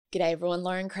G'day everyone,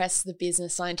 Lauren Kress, the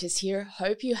business scientist here.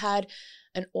 Hope you had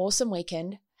an awesome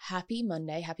weekend. Happy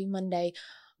Monday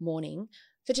morning.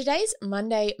 For today's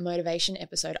Monday motivation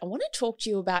episode, I want to talk to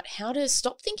you about how to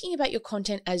stop thinking about your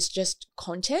content as just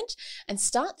content and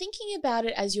start thinking about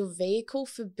it as your vehicle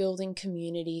for building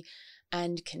community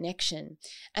and connection.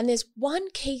 And there's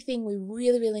one key thing we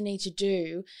really need to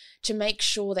do to make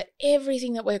sure that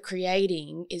everything that we're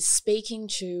creating is speaking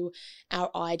to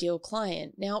our ideal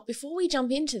client. Now, before we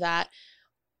jump into that,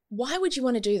 why would you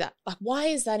want to do that? Like, why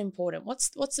is that important? What's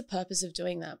the purpose of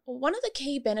doing that? Well, one of the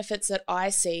key benefits that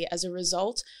I see as a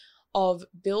result of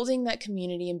building that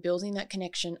community and building that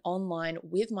connection online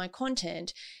with my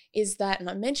content is that, and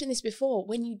I mentioned this before,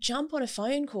 when you jump on a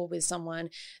phone call with someone,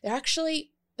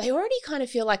 they already kind of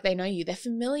feel like they know you. They're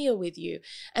familiar with you.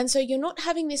 And so you're not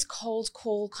having this cold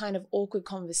call kind of awkward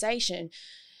conversation.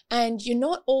 And you're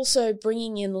not also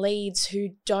bringing in leads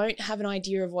who don't have an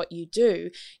idea of what you do.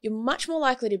 You're much more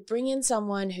likely to bring in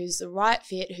someone who's the right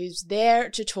fit, who's there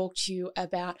to talk to you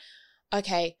about,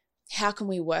 okay, how can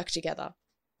we work together?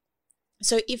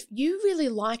 So if you really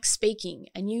like speaking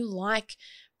and you like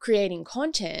creating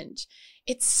content,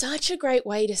 it's such a great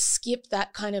way to skip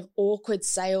that kind of awkward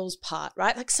sales part,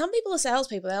 right? Like, some people are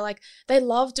salespeople. They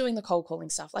love doing the cold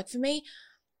calling stuff. Like, for me,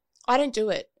 I don't do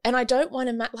it. And I don't want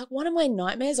to, like, one of my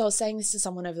nightmares, I was saying this to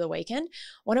someone over the weekend,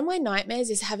 one of my nightmares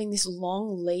is having this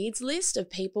long leads list of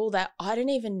people that I don't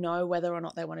even know whether or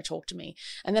not they want to talk to me.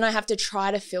 And then I have to try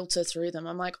to filter through them.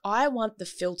 I'm like, I want the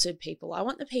filtered people. I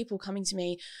want the people coming to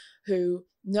me who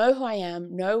know who I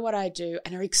am, know what I do,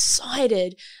 and are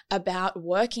excited about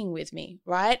working with me,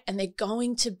 right? And they're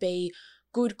going to be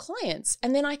good clients.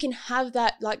 And then I can have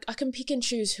that, like, I can pick and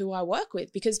choose who I work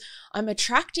with because I'm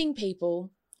attracting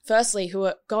people, firstly, who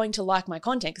are going to like my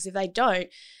content, because if they don't,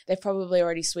 they've probably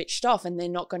already switched off and they're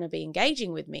not going to be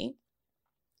engaging with me.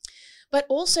 But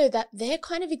also that they're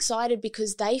kind of excited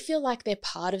because they feel like they're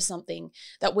part of something,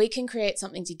 that we can create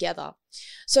something together.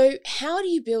 So how do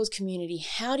you build community?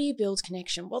 How do you build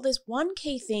connection? Well, there's one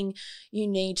key thing you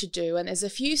need to do, and there's a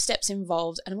few steps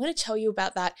involved, and I'm going to tell you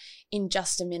about that in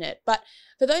just a minute. But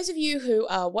for those of you who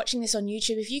are watching this on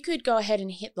YouTube, if you could go ahead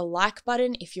and hit the like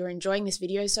button if you're enjoying this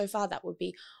video so far, that would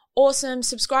be awesome.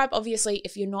 Subscribe, obviously,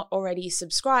 if you're not already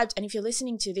subscribed. And if you're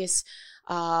listening to this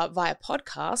via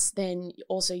podcast, then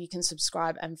also you can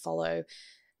subscribe and follow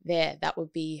there. That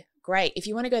would be great. If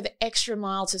you want to go the extra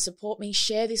mile to support me,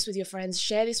 share this with your friends,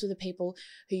 share this with the people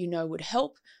who you know would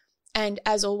help. And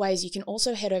as always, you can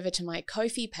also head over to my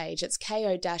Ko-fi page. It's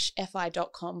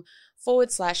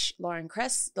ko-fi.com/Lauren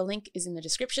Kress. The link is in the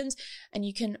descriptions and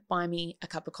you can buy me a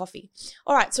cup of coffee.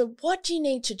 All right, so what do you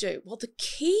need to do? Well, the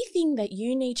key thing that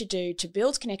you need to do to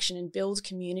build connection and build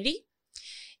community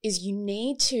is you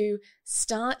need to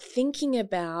start thinking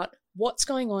about what's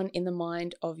going on in the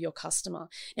mind of your customer.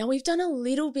 Now, we've done a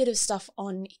little bit of stuff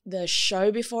on the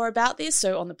show before about this.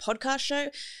 So on the podcast show,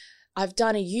 I've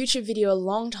done a YouTube video a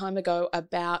long time ago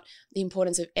about the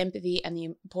importance of empathy and the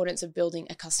importance of building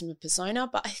a customer persona.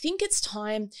 But I think it's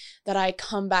time that I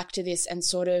come back to this and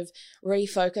sort of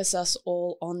refocus us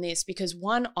all on this because,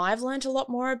 one, I've learned a lot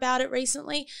more about it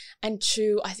recently. And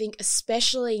two, I think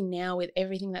especially now with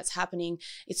everything that's happening,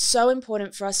 it's so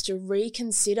important for us to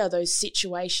reconsider those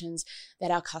situations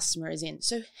that our customer is in.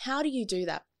 So how do you do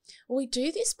that? Well, we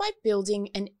do this by building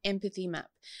an empathy map.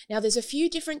 Now, there's a few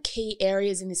different key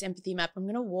areas in this empathy map. I'm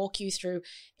going to walk you through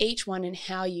each one and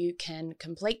how you can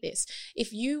complete this.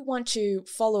 If you want to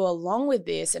follow along with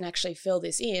this and actually fill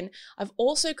this in, I've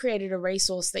also created a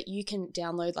resource that you can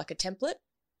download, like a template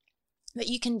that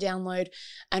you can download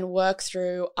and work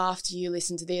through after you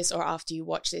listen to this or after you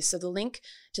watch this. So the link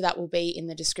to that will be in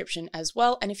the description as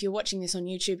well. And if you're watching this on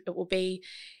YouTube, it will be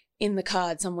in the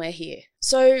card somewhere here.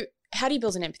 So how do you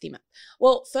build an empathy map?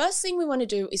 Well, first thing we want to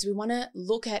do is we want to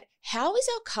look at how is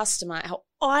our customer, our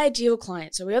ideal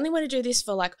client. So we only want to do this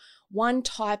for like one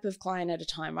type of client at a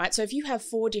time, right? So if you have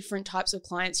 4 different types of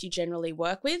clients you generally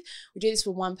work with, we do this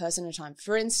for one person at a time.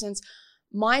 For instance,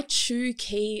 my 2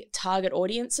 key target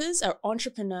audiences are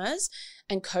entrepreneurs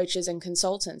and coaches and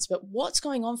consultants. But what's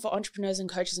going on for entrepreneurs and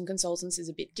coaches and consultants is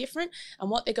a bit different, and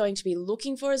what they're going to be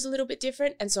looking for is a little bit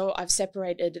different. And so I've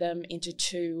separated them into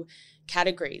 2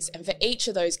 categories. And for each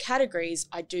of those categories,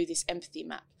 I do this empathy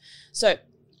map. So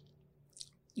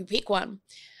you pick one.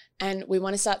 And we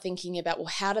want to start thinking about, well,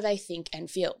 how do they think and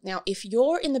feel? Now, if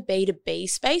you're in the B2B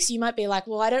space, you might be like,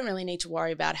 well, I don't really need to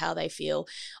worry about how they feel.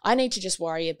 I need to just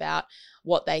worry about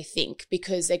what they think,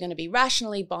 because they're going to be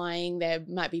rationally buying. They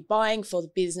might be buying for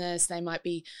the business. They might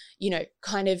be,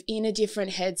 kind of in a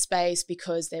different headspace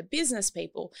because they're business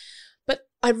people. But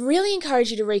I'd really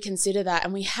encourage you to reconsider that.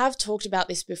 And we have talked about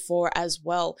this before as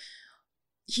well.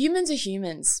 Humans are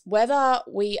humans, whether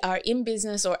we are in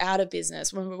business or out of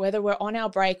business, whether we're on our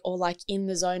break or like in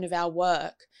the zone of our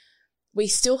work, we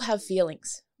still have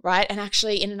feelings, right? And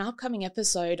actually in an upcoming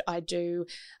episode, I do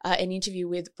an interview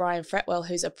with Brian Fretwell,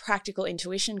 who's a practical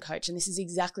intuition coach. And this is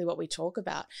exactly what we talk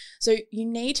about. So you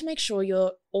need to make sure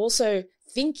you're also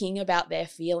thinking about their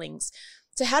feelings.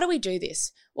 So how do we do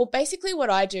this? Well, basically what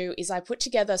I do is I put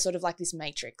together sort of like this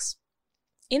matrix.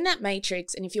 In that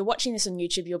matrix, and if you're watching this on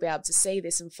YouTube, you'll be able to see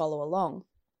this and follow along.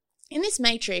 In this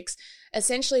matrix,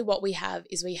 essentially what we have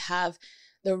is we have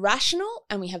the rational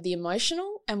and we have the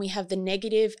emotional and we have the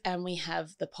negative and we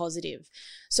have the positive.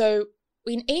 So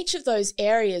in each of those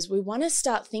areas, we want to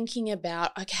start thinking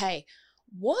about, okay,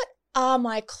 what are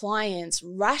my clients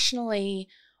rationally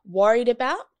worried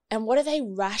about and what are they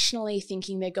rationally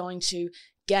thinking they're going to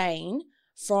gain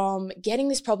from getting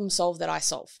this problem solved that I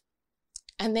solve?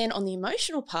 And then on the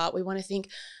emotional part, we want to think,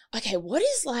 okay, what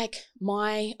is like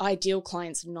my ideal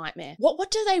client's nightmare?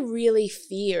 What do they really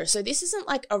fear? So this isn't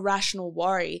like a rational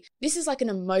worry. This is like an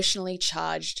emotionally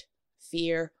charged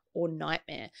fear or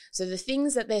nightmare. So the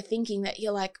things that they're thinking that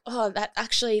you're like, oh, that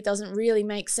actually doesn't really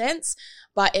make sense,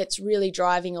 but it's really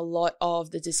driving a lot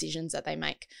of the decisions that they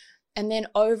make. And then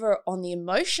over on the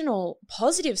emotional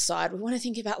positive side, we want to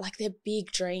think about like their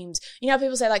big dreams. You know,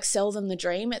 people say like sell them the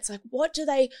dream. It's like, what do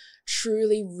they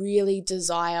truly, really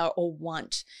desire or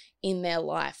want in their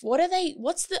life?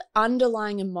 What's the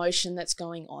underlying emotion that's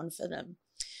going on for them?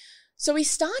 So we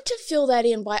start to fill that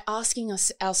in by asking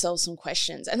ourselves some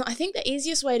questions. And I think the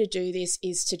easiest way to do this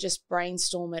is to just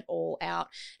brainstorm it all out.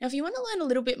 Now, if you want to learn a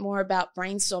little bit more about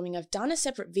brainstorming, I've done a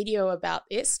separate video about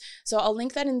this. So I'll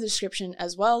link that in the description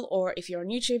as well. Or if you're on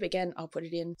YouTube, again, I'll put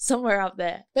it in somewhere up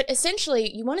there. But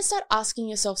essentially, you want to start asking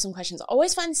yourself some questions. I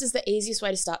always find this is the easiest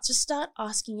way to start. Just start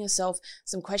asking yourself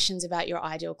some questions about your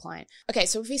ideal client. Okay,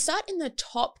 so if we start in the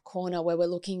top corner where we're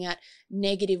looking at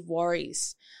negative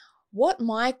worries, what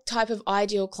my type of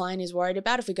ideal client is worried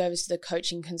about, if we go over to the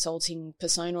coaching, consulting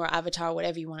persona or avatar, or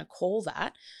whatever you want to call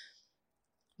that,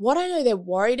 what I know they're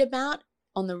worried about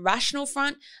on the rational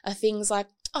front are things like,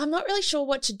 oh, I'm not really sure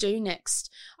what to do next.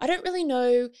 I don't really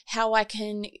know how I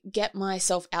can get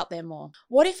myself out there more.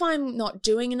 What if I'm not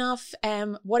doing enough?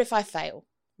 What if I fail?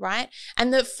 Right?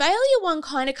 And the failure one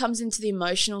kind of comes into the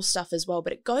emotional stuff as well,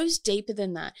 but it goes deeper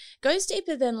than that. It goes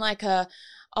deeper than like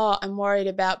I'm worried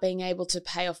about being able to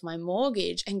pay off my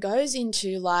mortgage, and goes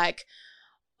into like,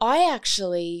 I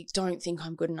actually don't think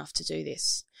I'm good enough to do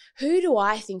this. Who do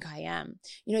I think I am?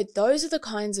 You know, those are the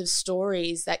kinds of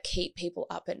stories that keep people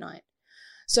up at night.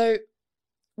 So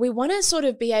we want to sort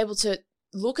of be able to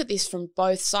look at this from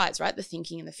both sides, right? The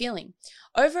thinking and the feeling.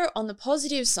 Over on the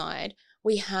positive side,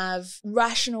 we have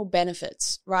rational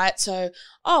benefits, right? So,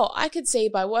 I could see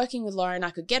by working with Lauren,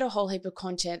 I could get a whole heap of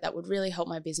content that would really help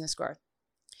my business grow.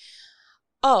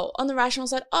 On the rational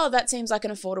side, that seems like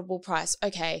an affordable price.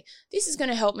 Okay, this is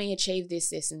going to help me achieve this,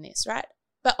 this, and this, right?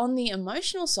 But on the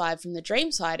emotional side, from the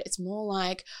dream side, it's more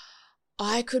like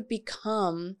I could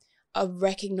become a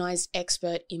recognized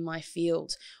expert in my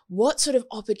field. What sort of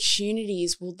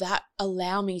opportunities will that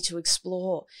allow me to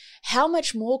explore? How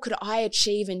much more could I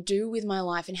achieve and do with my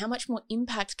life? And how much more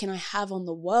impact can I have on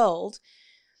the world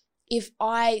if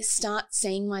I start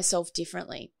seeing myself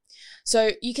differently?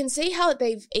 So you can see how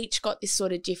they've each got this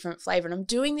sort of different flavor. And I'm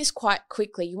doing this quite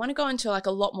quickly. You want to go into like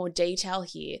a lot more detail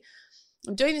here.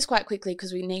 I'm doing this quite quickly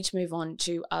because we need to move on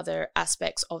to other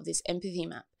aspects of this empathy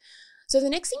map. So the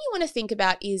next thing you want to think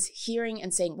about is hearing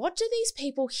and seeing. What do these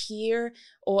people hear,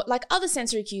 or like other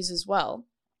sensory cues as well,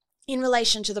 in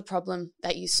relation to the problem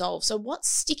that you solve? So what's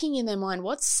sticking in their mind?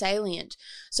 What's salient?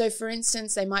 So for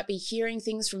instance, they might be hearing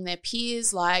things from their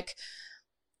peers like,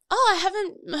 I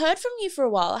haven't heard from you for a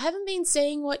while. I haven't been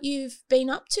seeing what you've been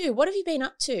up to. What have you been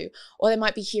up to? Or they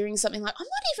might be hearing something like, I'm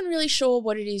not even really sure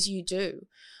what it is you do.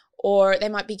 Or they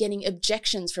might be getting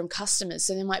objections from customers.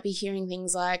 So they might be hearing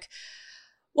things like,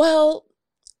 well,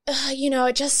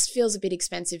 it just feels a bit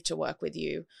expensive to work with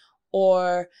you.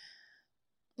 Or,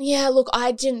 yeah, look,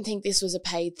 I didn't think this was a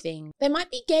paid thing. They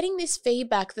might be getting this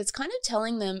feedback that's kind of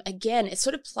telling them, again, it's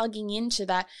sort of plugging into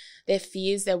that, their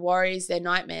fears, their worries, their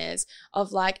nightmares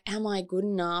of like, am I good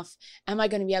enough? Am I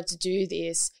going to be able to do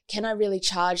this? Can I really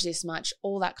charge this much?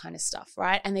 All that kind of stuff,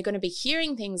 right? And they're going to be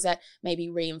hearing things that maybe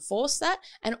reinforce that,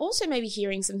 and also maybe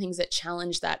hearing some things that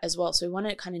challenge that as well. So we want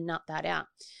to kind of nut that out.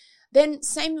 then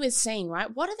same with seeing, right?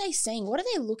 What are they seeing? What are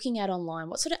they looking at online?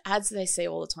 What sort of ads do they see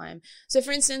all the time? So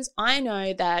for instance, I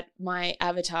know that my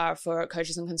avatar for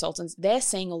coaches and consultants, they're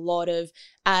seeing a lot of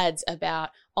ads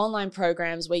about online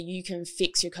programs where you can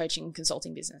fix your coaching and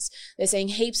consulting business. They're seeing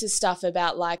heaps of stuff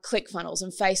about like ClickFunnels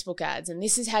and Facebook ads, and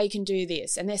this is how you can do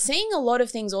this. And they're seeing a lot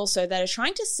of things also that are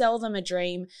trying to sell them a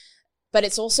dream, but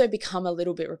it's also become a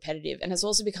little bit repetitive. And it's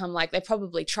also become like they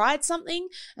probably tried something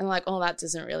and like, oh, that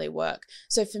doesn't really work.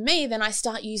 So for me, then I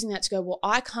start using that to go, well,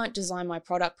 I can't design my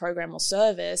product, program, or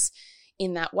service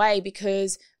in that way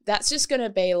because that's just going to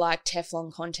be like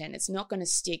Teflon content. It's not going to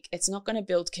stick. It's not going to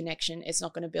build connection. It's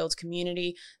not going to build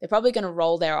community. They're probably going to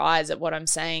roll their eyes at what I'm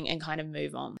saying and kind of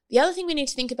move on. The other thing we need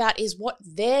to think about is what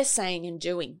they're saying and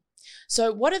doing.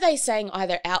 So what are they saying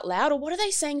either out loud or what are they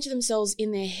saying to themselves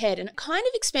in their head? And it kind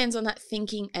of expands on that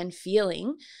thinking and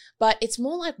feeling, but it's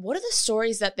more like what are the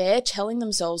stories that they're telling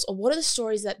themselves or what are the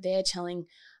stories that they're telling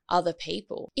other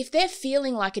people? If they're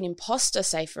feeling like an imposter,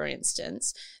 say for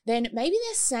instance, then maybe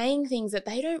they're saying things that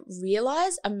they don't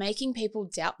realize are making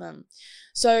people doubt them.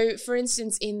 So for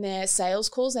instance, in their sales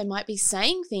calls, they might be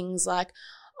saying things like,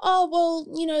 oh, well,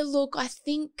 look, I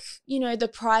think,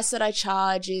 the price that I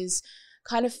charge is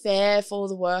kind of fair for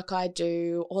the work I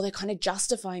do, or they're kind of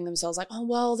justifying themselves like, oh,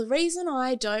 well, the reason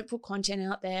I don't put content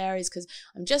out there is because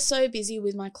I'm just so busy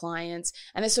with my clients,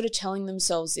 and they're sort of telling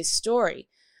themselves this story,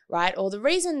 right? Or the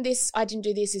reason I didn't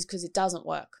do this is because it doesn't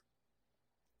work.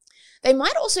 They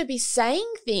might also be saying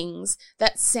things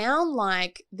that sound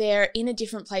like they're in a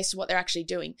different place to what they're actually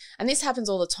doing. And this happens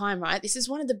all the time, right? This is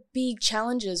one of the big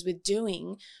challenges with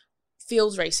doing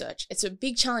field research. It's a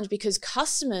big challenge because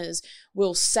customers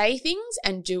will say things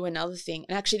and do another thing.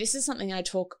 And actually, this is something I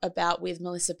talk about with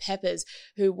Melissa Peppers,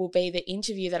 who will be the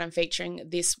interview that I'm featuring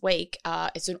this week.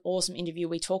 It's an awesome interview.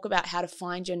 We talk about how to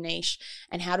find your niche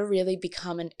and how to really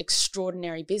become an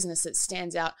extraordinary business that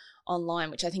stands out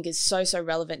online, which I think is so, so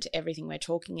relevant to everything we're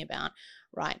talking about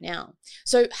right now.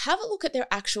 So have a look at their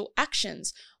actual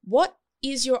actions. What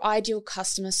is your ideal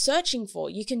customer searching for?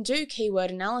 You can do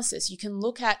keyword analysis. You can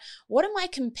look at what are my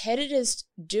competitors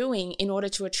doing in order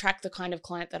to attract the kind of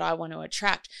client that I want to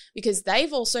attract, because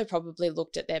they've also probably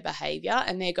looked at their behavior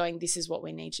and they're going, this is what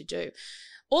we need to do.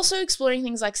 Also, exploring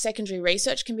things like secondary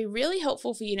research can be really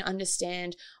helpful for you to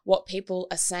understand what people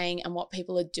are saying and what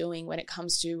people are doing when it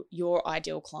comes to your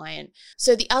ideal client.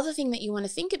 So the other thing that you want to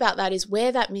think about that is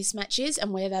where that mismatch is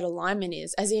and where that alignment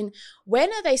is, as in when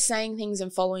are they saying things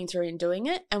and following through and doing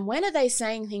it, and when are they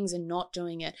saying things and not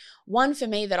doing it. One for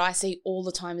me that I see all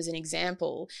the time as an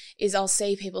example is I'll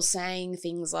see people saying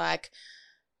things like,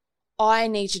 I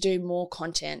need to do more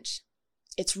content.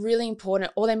 It's really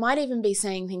important. Or they might even be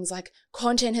saying things like,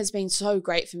 content has been so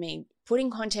great for me. Putting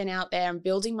content out there and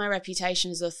building my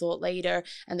reputation as a thought leader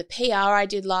and the PR I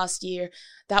did last year,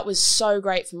 that was so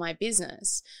great for my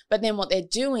business. But then what they're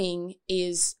doing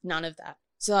is none of that.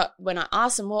 So when I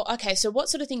ask them, well, okay, so what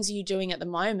sort of things are you doing at the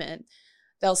moment?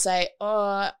 They'll say,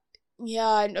 oh, yeah,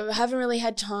 I haven't really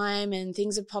had time and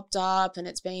things have popped up and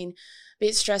it's been a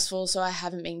bit stressful, so I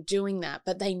haven't been doing that.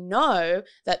 But they know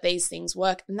that these things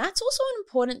work. And that's also an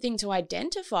important thing to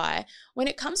identify when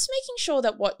it comes to making sure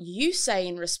that what you say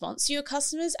in response to your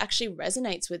customers actually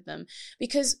resonates with them.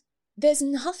 Because there's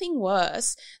nothing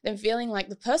worse than feeling like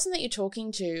the person that you're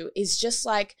talking to is just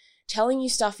like telling you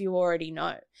stuff you already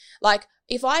know. Like,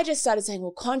 if I just started saying,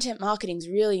 well, content marketing is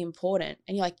really important,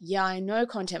 and you're like, yeah, I know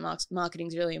content marketing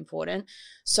is really important,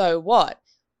 so what?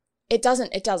 It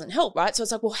doesn't help, right? So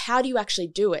it's like, well, how do you actually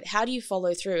do it? How do you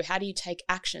follow through? How do you take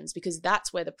actions? Because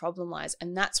that's where the problem lies.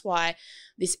 And that's why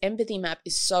this empathy map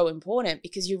is so important,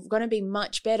 because you're going to be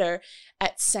much better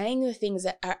at saying the things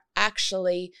that are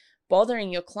actually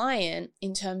bothering your client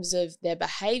in terms of their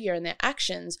behavior and their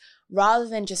actions, rather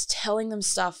than just telling them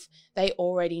stuff they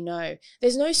already know.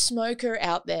 There's no smoker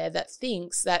out there that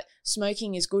thinks that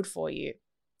smoking is good for you.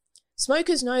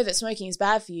 Smokers know that smoking is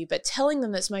bad for you, but telling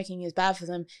them that smoking is bad for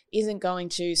them isn't going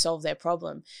to solve their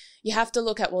problem. You have to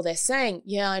look at, well, they're saying,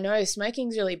 yeah, I know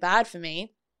smoking's really bad for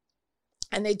me,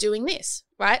 and they're doing this,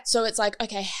 right? So it's like,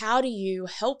 okay, how do you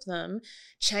help them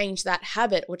change that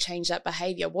habit or change that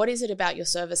behavior? What is it about your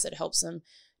service that helps them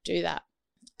do that?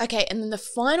 Okay, and then the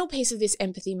final piece of this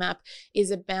empathy map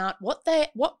is about what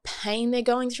pain they're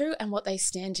going through and what they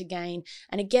stand to gain.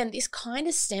 And again, this kind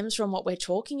of stems from what we're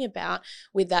talking about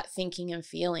with that thinking and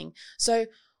feeling. So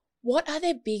what are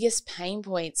their biggest pain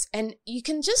points? And you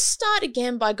can just start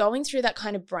again by going through that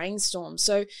kind of brainstorm.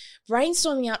 So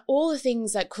brainstorming out all the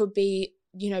things that could be,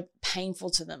 painful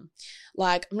to them.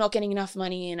 Like, I'm not getting enough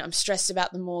money in, I'm stressed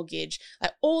about the mortgage,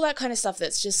 like all that kind of stuff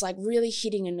that's just like really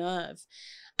hitting a nerve.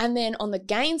 And then on the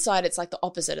gain side, it's like the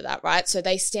opposite of that, right? So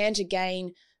they stand to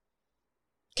gain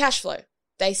cash flow.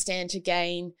 They stand to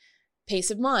gain peace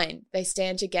of mind. They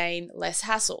stand to gain less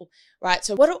hassle, right?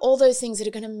 So what are all those things that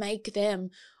are going to make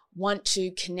them want to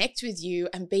connect with you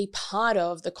and be part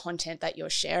of the content that you're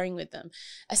sharing with them?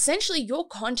 Essentially, your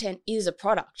content is a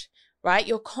product, right?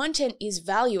 Your content is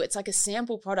value. It's like a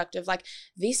sample product of like,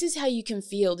 this is how you can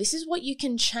feel. This is what you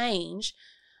can change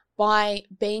by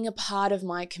being a part of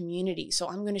my community. So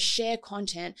I'm going to share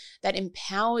content that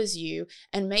empowers you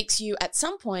and makes you, at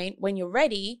some point when you're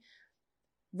ready,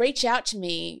 reach out to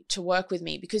me to work with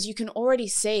me, because you can already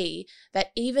see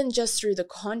that even just through the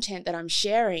content that I'm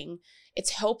sharing,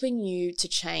 it's helping you to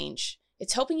change.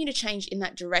 It's helping you to change in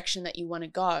that direction that you want to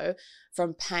go,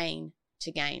 from pain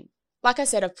to gain. Like I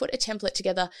said, I've put a template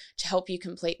together to help you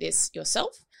complete this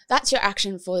yourself. That's your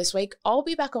action for this week. I'll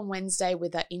be back on Wednesday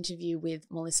with that interview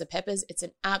with Melissa Peppers. It's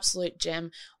an absolute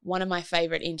gem, one of my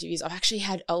favorite interviews. I've actually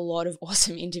had a lot of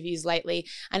awesome interviews lately.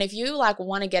 And if you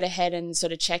want to get ahead and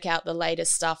sort of check out the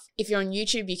latest stuff, if you're on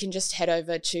YouTube, you can just head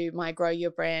over to my Grow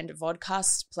Your Brand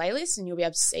vodcast playlist and you'll be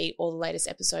able to see all the latest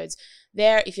episodes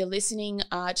there. If you're listening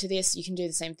to this, you can do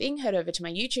the same thing. Head over to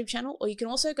my YouTube channel, or you can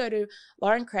also go to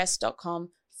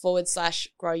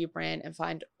laurenkress.com/grow your brand and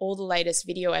find all the latest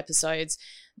video episodes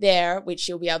there, which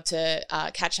you'll be able to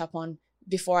catch up on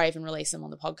before I even release them on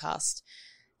the podcast.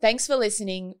 Thanks for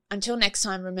listening. Until next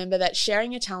time, remember that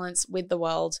sharing your talents with the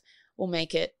world will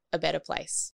make it a better place.